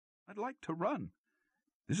I'd like to run.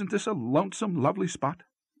 Isn't this a lonesome, lovely spot?"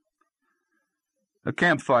 A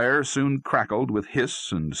campfire soon crackled with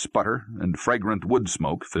hiss and sputter, and fragrant wood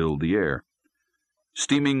smoke filled the air.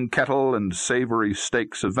 Steaming kettle and savory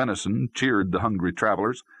steaks of venison cheered the hungry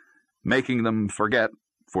travelers, making them forget,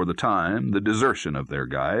 for the time, the desertion of their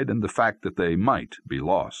guide and the fact that they might be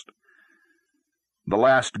lost. The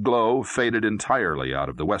last glow faded entirely out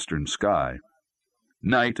of the western sky.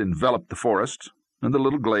 Night enveloped the forest, and the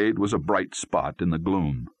little glade was a bright spot in the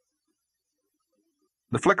gloom.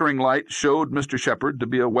 The flickering light showed Mr. Shepherd to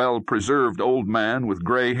be a well-preserved old man with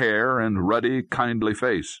gray hair and ruddy, kindly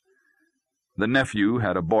face. The nephew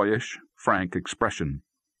had a boyish, frank expression.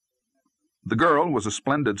 The girl was a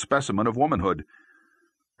splendid specimen of womanhood.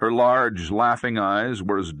 Her large, laughing eyes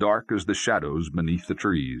were as dark as the shadows beneath the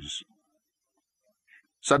trees.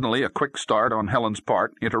 Suddenly, a quick start on Helen's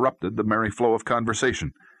part interrupted the merry flow of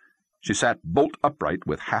conversation. She sat bolt upright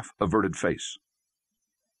with half-averted face.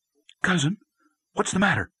 "Cousin, what's the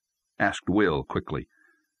matter?" asked Will quickly.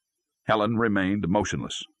 Helen remained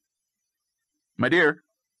motionless. "My dear,"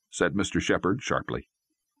 said Mr. Shepherd sharply.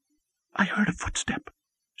 "I heard a footstep,"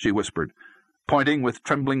 she whispered, pointing with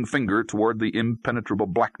trembling finger toward the impenetrable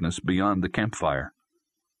blackness beyond the campfire.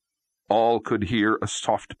 All could hear a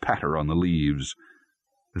soft patter on the leaves.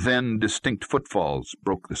 Then distinct footfalls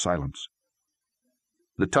broke the silence.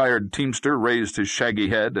 The tired teamster raised his shaggy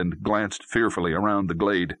head and glanced fearfully around the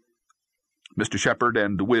glade. Mr. Shepherd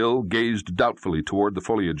and Will gazed doubtfully toward the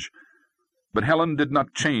foliage, but Helen did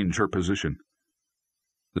not change her position.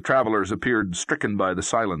 The travelers appeared stricken by the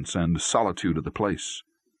silence and solitude of the place.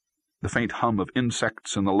 The faint hum of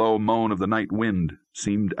insects and the low moan of the night wind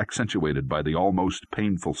seemed accentuated by the almost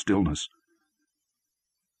painful stillness.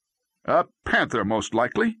 "A panther, most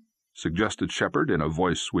likely," suggested Shepherd in a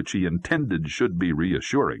voice which he intended should be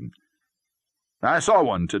reassuring. "I saw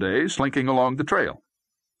one today slinking along the trail."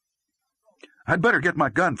 "I'd better get my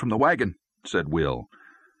gun from the wagon," said Will.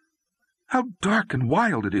 "How dark and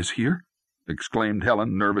wild it is here," exclaimed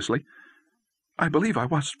Helen nervously. "I believe I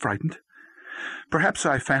was frightened. Perhaps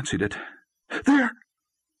I fancied it. There!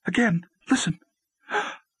 Again! Listen!"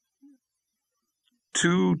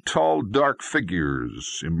 Two tall, dark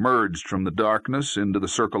figures emerged from the darkness into the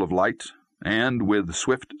circle of light, and with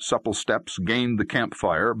swift, supple steps gained the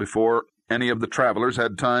campfire before any of the travelers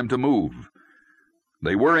had time to move.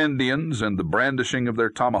 They were Indians, and the brandishing of their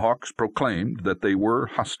tomahawks proclaimed that they were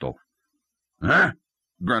hostile. "Huh?"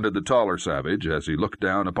 grunted the taller savage as he looked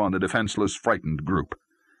down upon the defenseless, frightened group.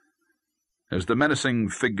 As the menacing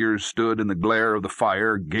figures stood in the glare of the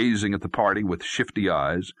fire, gazing at the party with shifty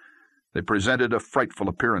eyes, they presented a frightful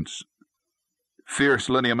appearance. Fierce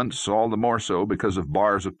lineaments, all the more so because of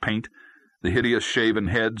bars of paint, the hideous shaven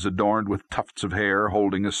heads adorned with tufts of hair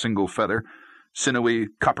holding a single feather, sinewy,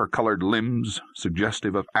 copper-colored limbs,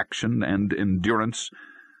 suggestive of action and endurance,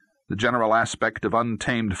 the general aspect of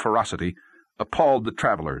untamed ferocity, appalled the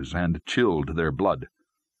travelers and chilled their blood.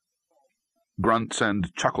 Grunts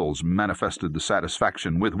and chuckles manifested the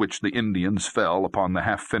satisfaction with which the Indians fell upon the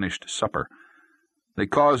half-finished supper. They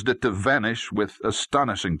caused it to vanish with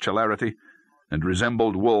astonishing celerity, and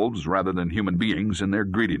resembled wolves rather than human beings in their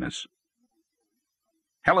greediness.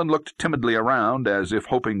 Helen looked timidly around, as if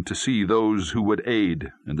hoping to see those who would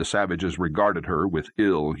aid, and the savages regarded her with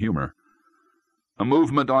ill humor. A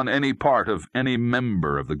movement on any part of any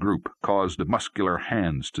member of the group caused muscular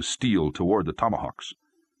hands to steal toward the tomahawks.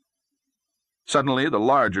 Suddenly the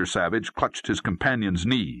larger savage clutched his companion's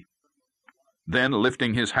knee. Then,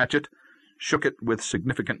 lifting his hatchet, shook it with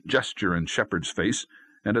significant gesture in Shepherd's face,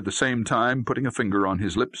 and at the same time putting a finger on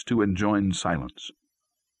his lips to enjoin silence.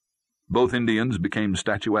 Both Indians became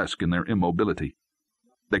statuesque in their immobility.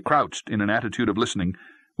 They crouched in an attitude of listening,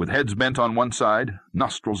 with heads bent on one side,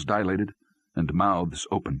 nostrils dilated, and mouths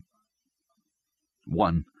open.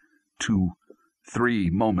 1, 2, 3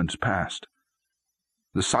 moments passed.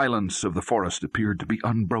 The silence of the forest appeared to be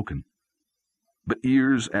unbroken, but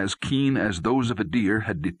ears as keen as those of a deer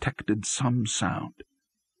had detected some sound.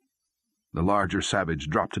 The larger savage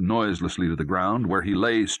dropped noiselessly to the ground, where he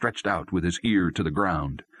lay stretched out with his ear to the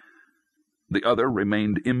ground. The other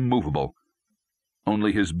remained immovable.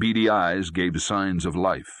 Only his beady eyes gave signs of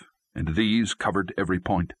life, and these covered every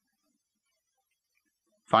point.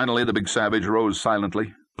 Finally the big savage rose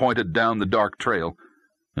silently, pointed down the dark trail,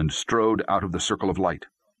 and strode out of the circle of light.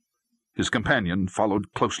 His companion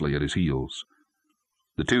followed closely at his heels.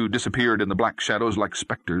 The two disappeared in the black shadows like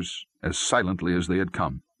specters, as silently as they had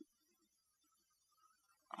come.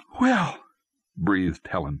 "Well," breathed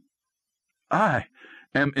Helen. "I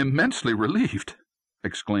am immensely relieved,"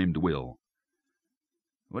 exclaimed Will.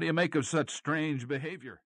 "What do you make of such strange behavior?"